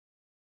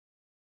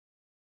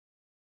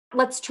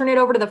let's turn it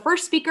over to the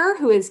first speaker,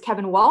 who is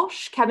Kevin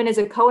Walsh. Kevin is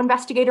a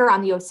co-investigator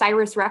on the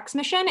OSIRIS-REx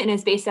mission and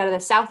is based out of the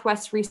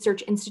Southwest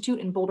Research Institute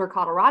in Boulder,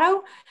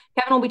 Colorado.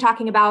 Kevin will be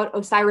talking about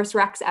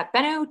OSIRIS-REx at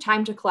Bennu,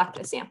 time to collect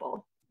a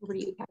sample. Over to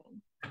you,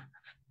 Kevin.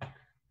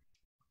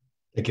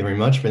 Thank you very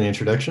much for the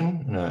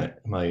introduction.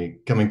 Am I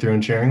coming through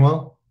and sharing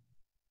well?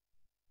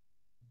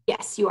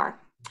 Yes, you are.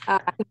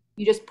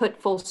 You just put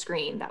full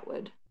screen, that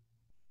would.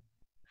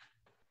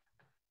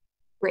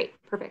 Great,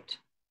 perfect.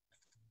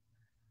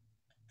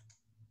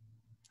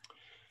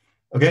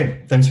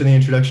 Okay, thanks for the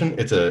introduction.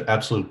 It's an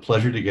absolute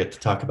pleasure to get to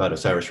talk about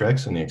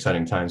OSIRIS-REx and the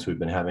exciting times we've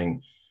been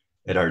having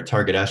at our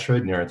target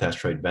asteroid, near-Earth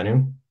asteroid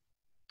Bennu.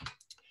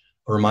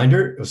 A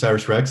reminder,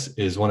 OSIRIS-REx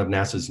is one of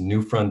NASA's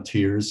New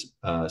Frontiers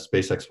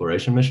space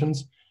exploration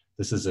missions.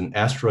 This is an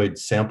asteroid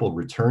sample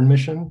return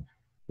mission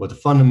with a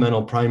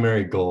fundamental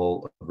primary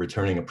goal of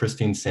returning a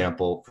pristine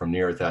sample from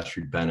near-Earth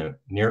asteroid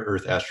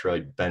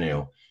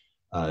Bennu.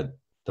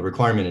 The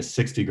requirement is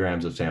 60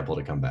 grams of sample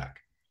to come back.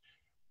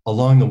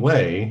 Along the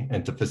way,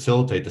 and to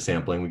facilitate the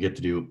sampling, we get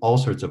to do all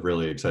sorts of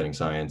really exciting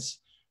science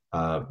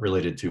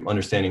related to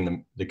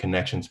understanding the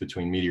connections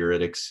between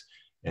meteoritics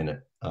and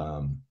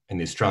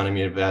the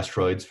astronomy of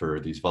asteroids for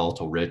these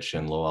volatile rich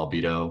and low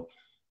albedo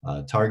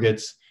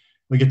targets.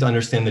 We get to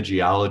understand the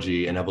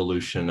geology and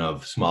evolution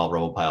of small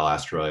rubble pile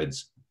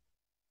asteroids,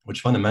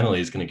 which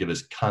fundamentally is going to give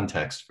us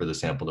context for the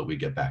sample that we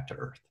get back to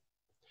Earth.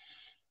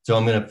 So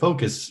I'm going to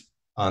focus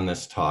on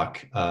this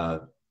talk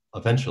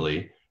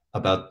eventually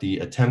about the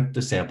attempt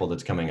to sample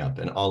that's coming up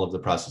and all of the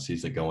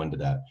processes that go into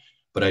that.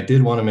 But I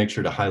did want to make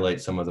sure to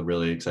highlight some of the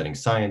really exciting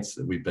science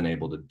that we've been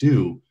able to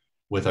do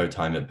with our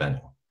time at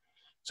Bennu.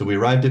 So we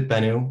arrived at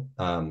Bennu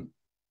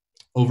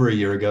over a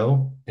year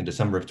ago in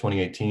December of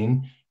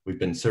 2018. We've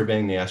been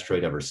surveying the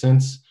asteroid ever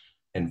since.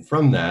 And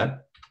from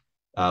that,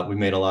 we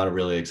made a lot of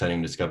really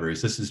exciting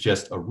discoveries. This is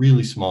just a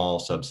really small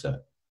subset.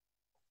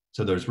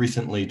 So there's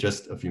recently,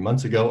 just a few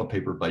months ago, a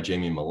paper by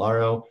Jamie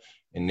Malaro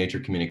in Nature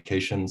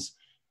Communications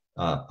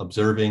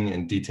observing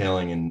and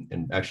detailing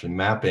and actually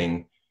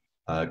mapping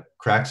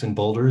cracks in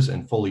boulders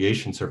and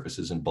foliation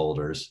surfaces in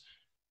boulders,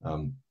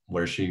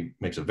 where she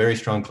makes a very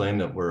strong claim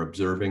that we're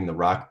observing the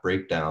rock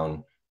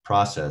breakdown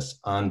process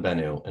on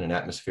Bennu in an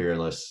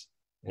atmosphereless,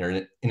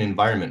 in an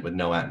environment with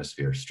no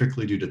atmosphere,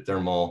 strictly due to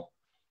thermal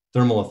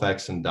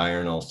effects and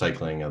diurnal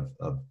cycling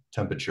of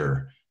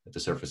temperature at the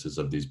surfaces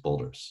of these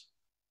boulders.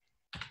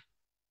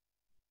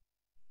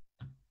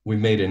 We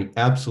made an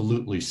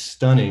absolutely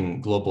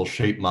stunning global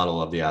shape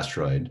model of the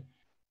asteroid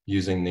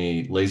using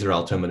the laser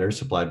altimeter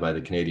supplied by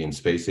the Canadian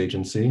Space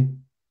Agency.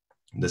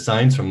 The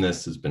science from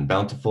this has been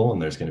bountiful,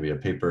 and there's going to be a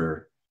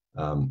paper.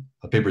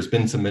 A paper's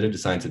been submitted to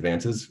Science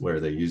Advances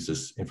where they use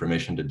this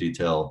information to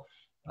detail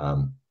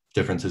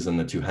differences in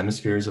the two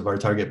hemispheres of our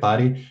target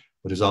body,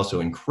 but is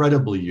also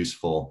incredibly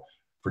useful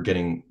for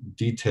getting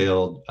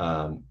detailed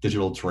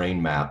digital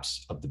terrain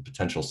maps of the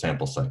potential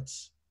sample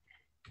sites.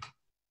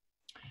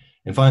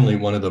 And finally,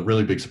 one of the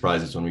really big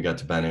surprises when we got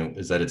to Bennu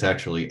is that it's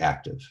actually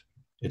active.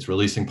 It's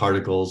releasing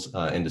particles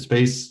into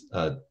space.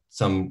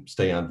 Some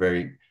stay on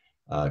very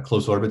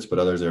close orbits, but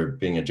others are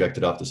being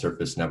ejected off the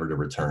surface, never to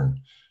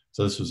return.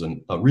 So this was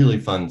a really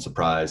fun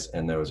surprise,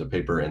 and there was a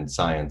paper in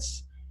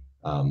Science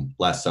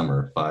last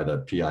summer by the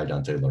PI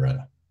Dante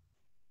Loretta.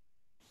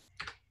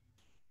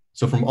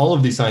 So from all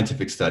of these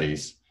scientific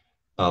studies,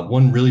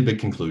 one really big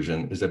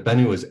conclusion is that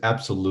Bennu is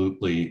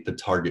absolutely the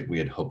target we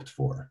had hoped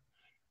for.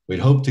 We'd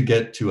hoped to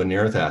get to a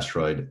near-Earth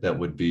asteroid that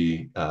would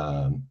be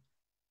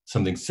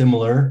something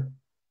similar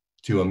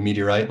to a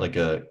meteorite, like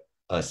a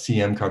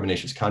CM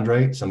carbonaceous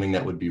chondrite, something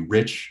that would be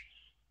rich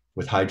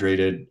with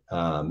hydrated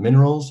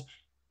minerals,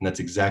 and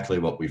that's exactly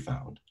what we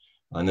found.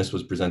 And this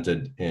was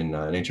presented in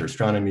Nature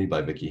Astronomy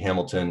by Vicki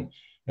Hamilton,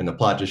 and the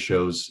plot just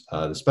shows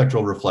the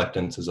spectral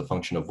reflectance as a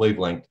function of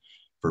wavelength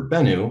for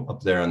Bennu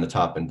up there on the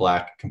top in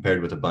black,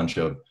 compared with a bunch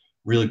of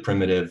really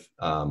primitive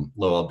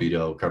low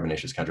albedo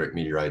carbonaceous chondrite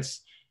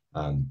meteorites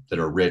that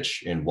are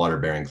rich in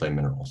water-bearing clay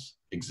minerals.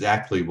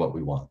 Exactly what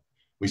we want.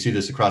 We see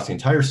this across the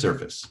entire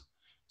surface.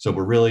 So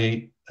we're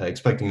really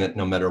expecting that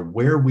no matter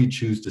where we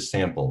choose to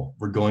sample,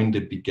 we're going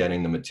to be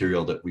getting the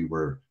material that we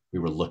were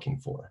looking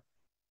for.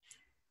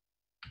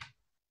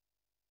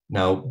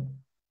 Now,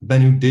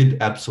 Bennu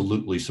did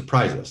absolutely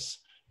surprise us,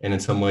 and in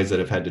some ways that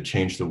have had to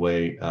change the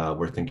way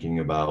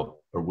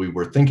we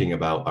were thinking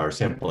about our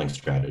sampling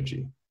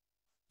strategy.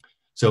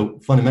 So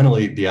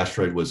fundamentally, the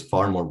asteroid was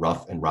far more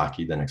rough and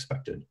rocky than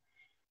expected.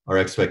 Our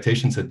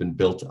expectations had been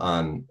built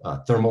on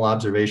thermal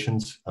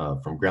observations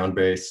from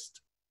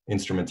ground-based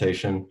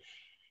instrumentation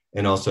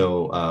and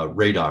also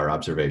radar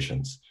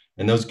observations.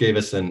 And those gave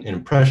us an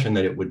impression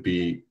that it would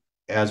be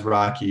as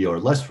rocky or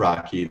less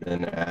rocky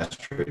than the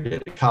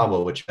asteroid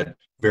Itokawa, which had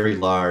very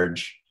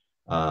large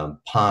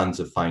ponds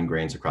of fine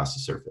grains across the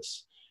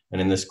surface. And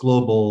in this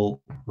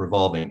global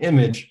revolving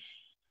image,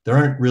 there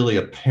aren't really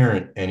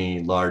apparent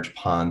any large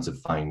ponds of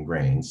fine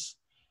grains.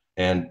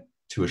 And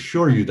to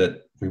assure you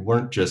that we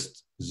weren't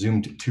just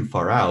zoomed too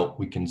far out,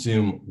 we can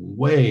zoom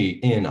way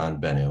in on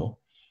Bennu.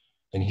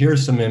 And here are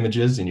some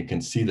images, and you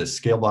can see the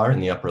scale bar in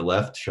the upper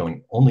left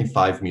showing only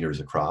 5 meters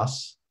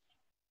across.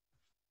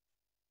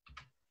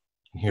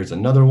 And here's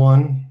another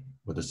one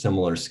with a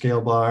similar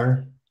scale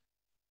bar.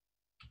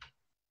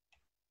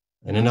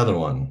 And another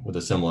one with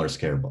a similar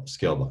scale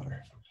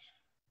bar.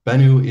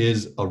 Bennu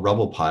is a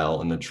rubble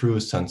pile in the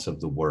truest sense of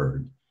the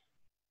word.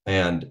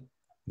 And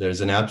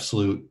there's an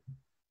absolute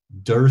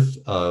dearth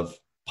of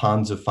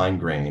ponds of fine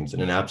grains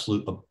and an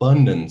absolute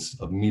abundance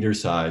of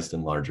meter-sized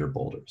and larger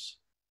boulders.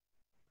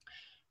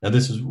 Now,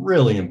 this is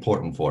really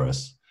important for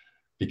us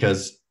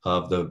because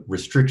of the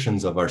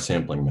restrictions of our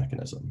sampling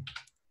mechanism.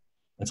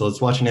 And so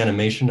let's watch an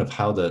animation of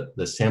how the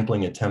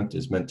sampling attempt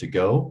is meant to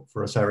go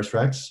for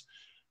OSIRIS-REx.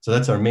 So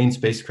that's our main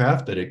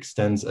spacecraft that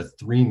extends a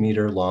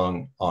 3-meter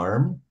long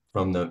arm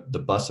from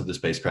the bus of the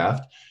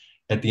spacecraft.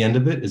 At the end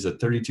of it is a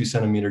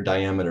 32-centimeter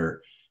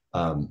diameter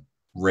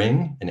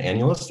ring, an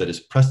annulus that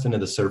is pressed into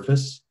the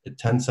surface at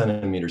 10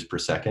 centimeters per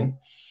second.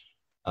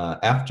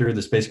 After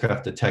the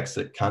spacecraft detects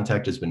that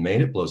contact has been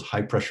made, it blows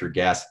high pressure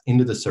gas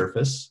into the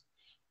surface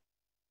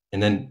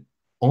and then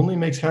only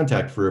makes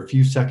contact for a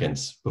few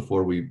seconds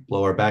before we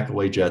blow our back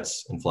away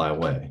jets and fly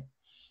away.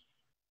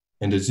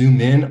 And to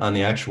zoom in on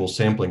the actual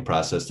sampling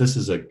process, this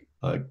is a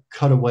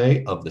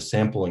cutaway of the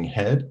sampling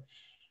head.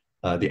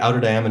 The outer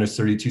diameter is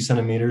 32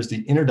 centimeters.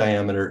 The inner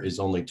diameter is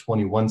only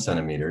 21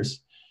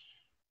 centimeters.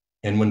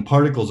 And when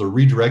particles are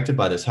redirected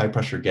by this high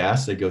pressure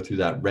gas, they go through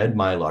that red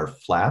mylar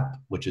flap,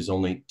 which is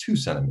only 2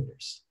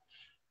 centimeters.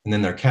 And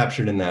then they're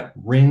captured in that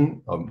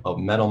ring, a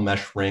metal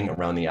mesh ring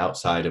around the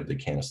outside of the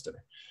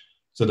canister.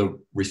 So the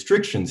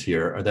restrictions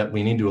here are that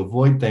we need to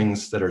avoid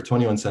things that are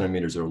 21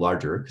 centimeters or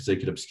larger because they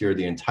could obscure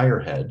the entire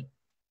head.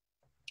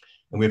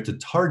 And we have to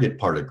target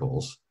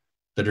particles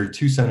that are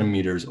 2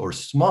 centimeters or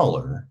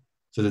smaller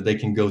so that they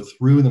can go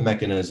through the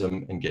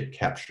mechanism and get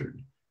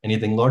captured.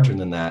 Anything larger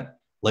than that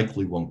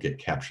likely won't get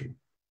captured.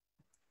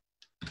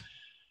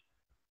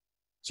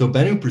 So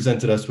Bennu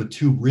presented us with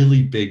 2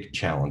 really big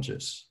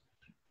challenges.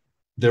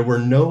 There were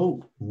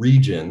no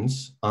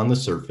regions on the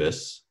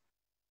surface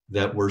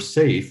that were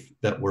safe,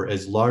 that were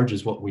as large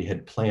as what we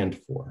had planned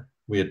for.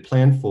 We had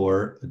planned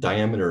for a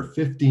diameter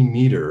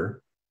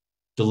 50-meter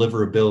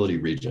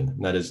deliverability region.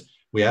 And that is,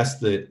 we asked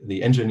the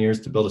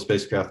engineers to build a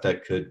spacecraft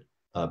that could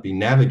be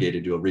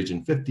navigated to a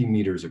region 50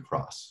 meters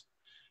across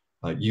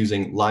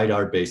using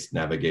LiDAR-based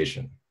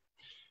navigation.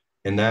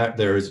 And that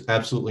there is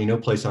absolutely no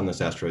place on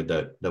this asteroid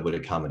that would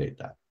accommodate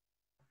that.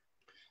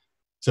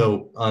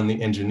 So on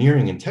the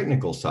engineering and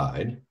technical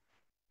side,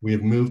 we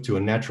have moved to a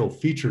natural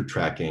feature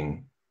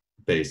tracking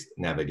based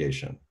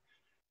navigation.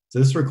 So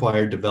this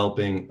required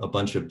developing a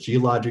bunch of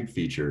geologic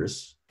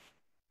features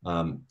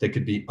that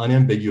could be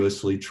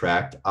unambiguously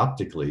tracked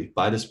optically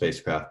by the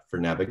spacecraft for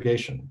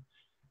navigation.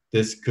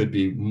 This could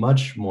be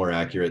much more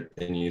accurate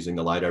than using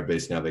the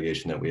LiDAR-based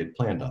navigation that we had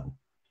planned on.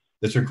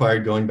 This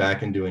required going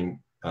back and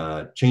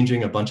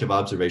changing a bunch of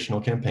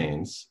observational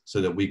campaigns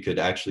so that we could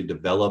actually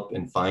develop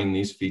and find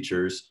these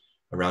features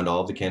around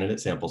all of the candidate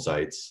sample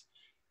sites.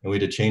 And we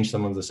had to change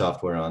some of the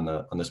software on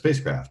the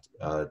spacecraft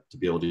to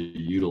be able to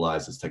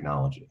utilize this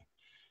technology.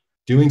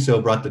 Doing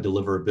so brought the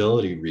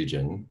deliverability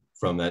region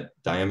from that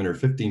diameter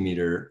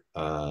 50-meter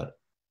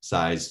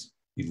size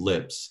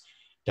ellipse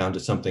down to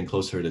something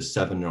closer to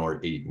 7 or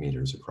 8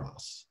 meters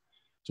across.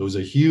 So it was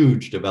a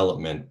huge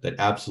development that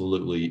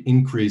absolutely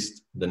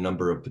increased the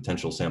number of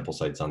potential sample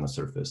sites on the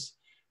surface.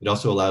 It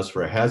also allows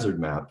for a hazard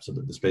map so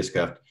that the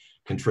spacecraft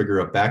can trigger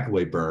a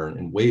backaway burn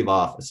and wave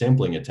off a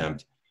sampling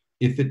attempt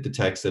if it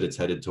detects that it's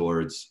headed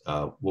towards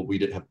what we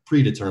have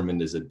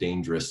predetermined as a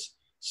dangerous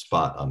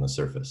spot on the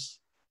surface.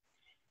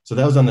 So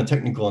that was on the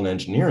technical and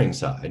engineering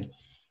side.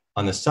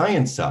 On the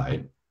science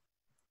side,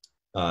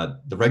 the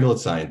Regolith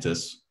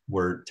scientists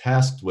were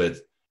tasked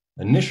with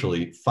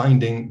initially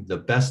finding the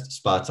best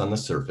spots on the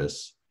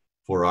surface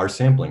for our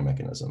sampling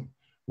mechanism.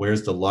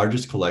 Where's the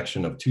largest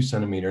collection of 2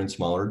 centimeter and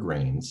smaller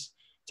grains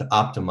to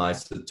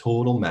optimize the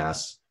total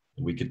mass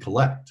that we could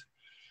collect?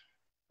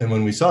 And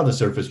when we saw the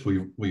surface,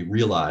 we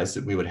realized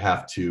that we would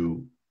have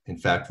to, in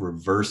fact,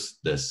 reverse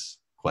this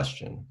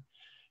question.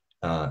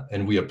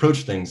 And we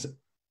approached things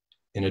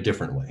in a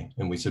different way.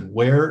 And we said,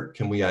 where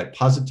can we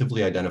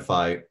positively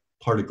identify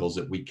particles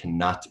that we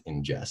cannot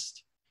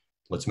ingest?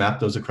 Let's map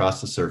those across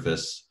the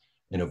surface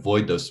and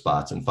avoid those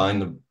spots and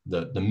find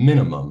the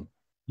minimum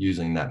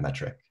using that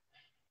metric.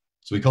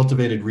 So we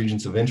cultivated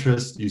regions of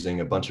interest using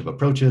a bunch of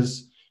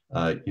approaches,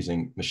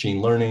 using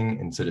machine learning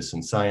and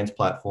citizen science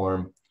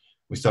platform.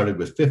 We started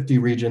with 50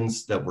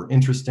 regions that were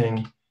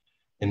interesting.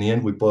 In the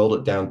end, we boiled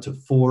it down to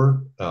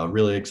 4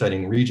 really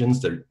exciting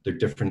regions. They're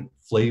different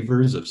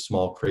flavors of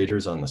small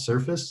craters on the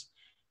surface.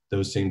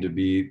 Those seem to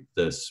be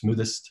the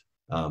smoothest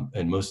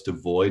and most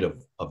devoid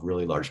of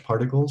really large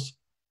particles.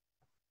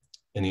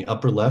 In the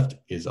upper left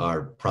is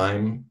our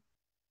prime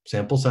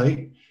sample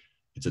site.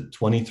 It's a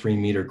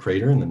 23-meter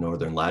crater in the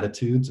northern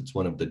latitudes. It's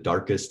one of the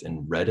darkest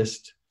and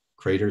reddest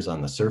craters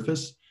on the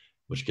surface,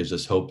 which gives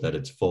us hope that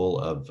it's full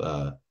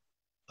of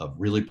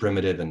really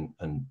primitive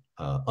and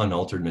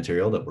unaltered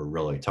material that we're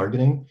really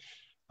targeting.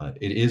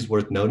 It is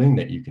worth noting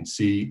that you can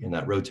see in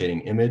that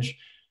rotating image,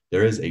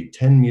 there is a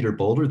 10-meter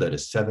boulder that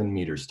is 7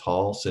 meters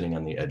tall sitting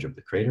on the edge of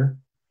the crater.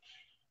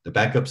 The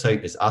backup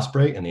site is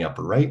Osprey in the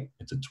upper right.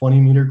 It's a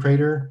 20-meter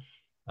crater.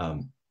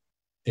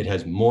 It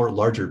has more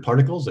larger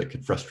particles that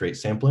could frustrate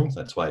sampling. So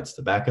that's why it's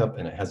the backup.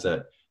 And it has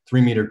a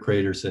 3-meter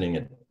crater sitting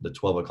at the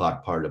 12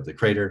 o'clock part of the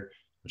crater,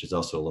 which is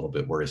also a little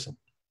bit worrisome.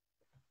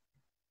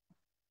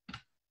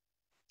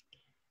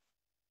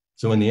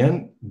 So in the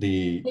end,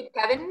 Hey,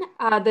 Kevin,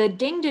 the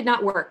ding did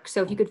not work.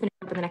 So if you could finish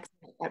up for the next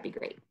minute, that'd be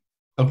great.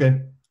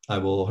 Okay, I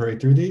will hurry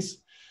through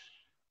these.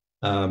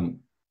 So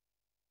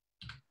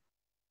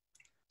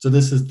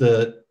this is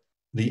the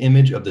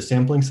image of the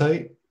sampling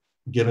site,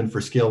 given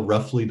for scale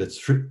roughly the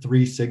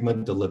 3 sigma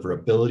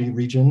deliverability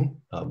region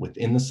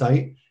within the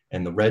site.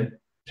 And the red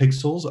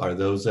pixels are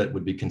those that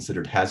would be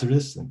considered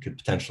hazardous and could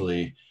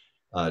potentially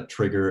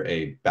trigger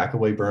a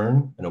backaway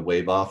burn and a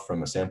wave off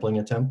from a sampling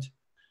attempt.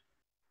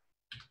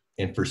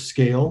 And for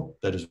scale,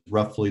 that is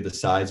roughly the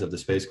size of the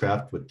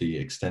spacecraft with the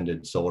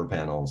extended solar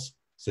panels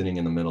sitting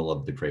in the middle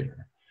of the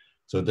crater.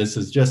 So this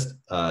is just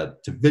to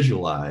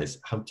visualize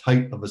how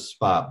tight of a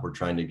spot we're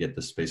trying to get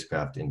the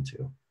spacecraft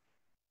into.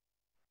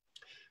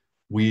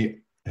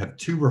 We have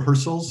 2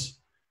 rehearsals,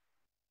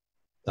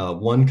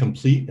 one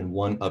complete and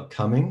one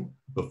upcoming,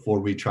 before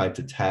we try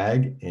to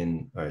tag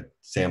in a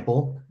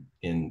sample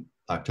in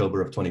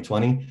October of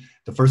 2020.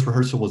 The first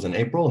rehearsal was in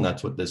April, and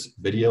that's what this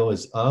video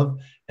is of.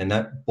 And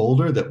that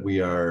boulder that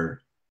we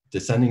are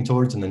descending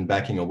towards and then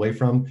backing away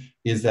from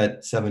is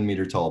that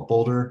 7-meter tall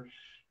boulder.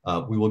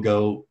 We will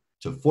go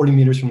to 40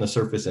 meters from the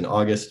surface in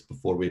August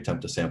before we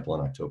attempt a sample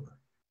in October.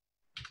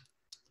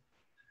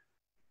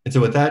 And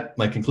so with that,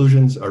 my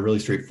conclusions are really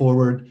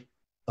straightforward.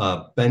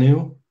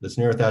 Bennu, this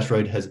near-Earth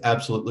asteroid, has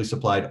absolutely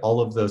supplied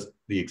all of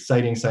the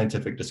exciting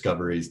scientific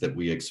discoveries that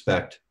we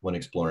expect when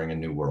exploring a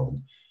new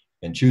world.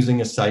 And choosing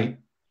a site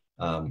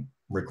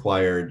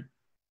required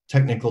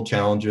technical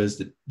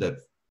challenges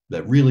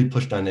that really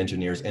pushed on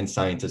engineers and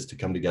scientists to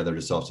come together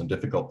to solve some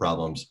difficult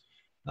problems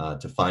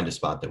to find a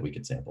spot that we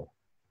could sample.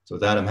 So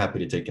with that, I'm happy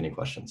to take any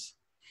questions.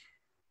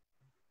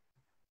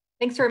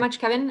 Thanks very much,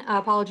 Kevin.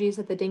 Apologies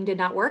that the ding did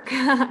not work.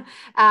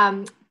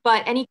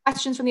 But any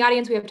questions from the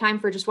audience? We have time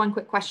for just one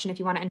quick question if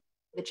you want to enter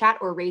the chat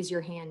or raise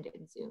your hand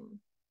in Zoom.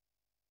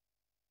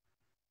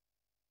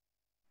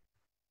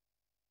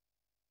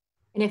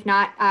 And if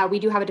not, we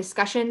do have a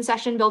discussion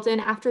session built in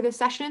after this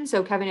session.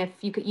 So Kevin, if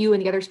you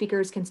and the other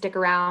speakers can stick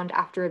around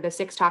after the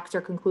 6 talks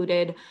are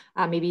concluded,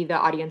 maybe the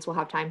audience will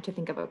have time to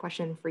think of a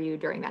question for you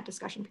during that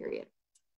discussion period.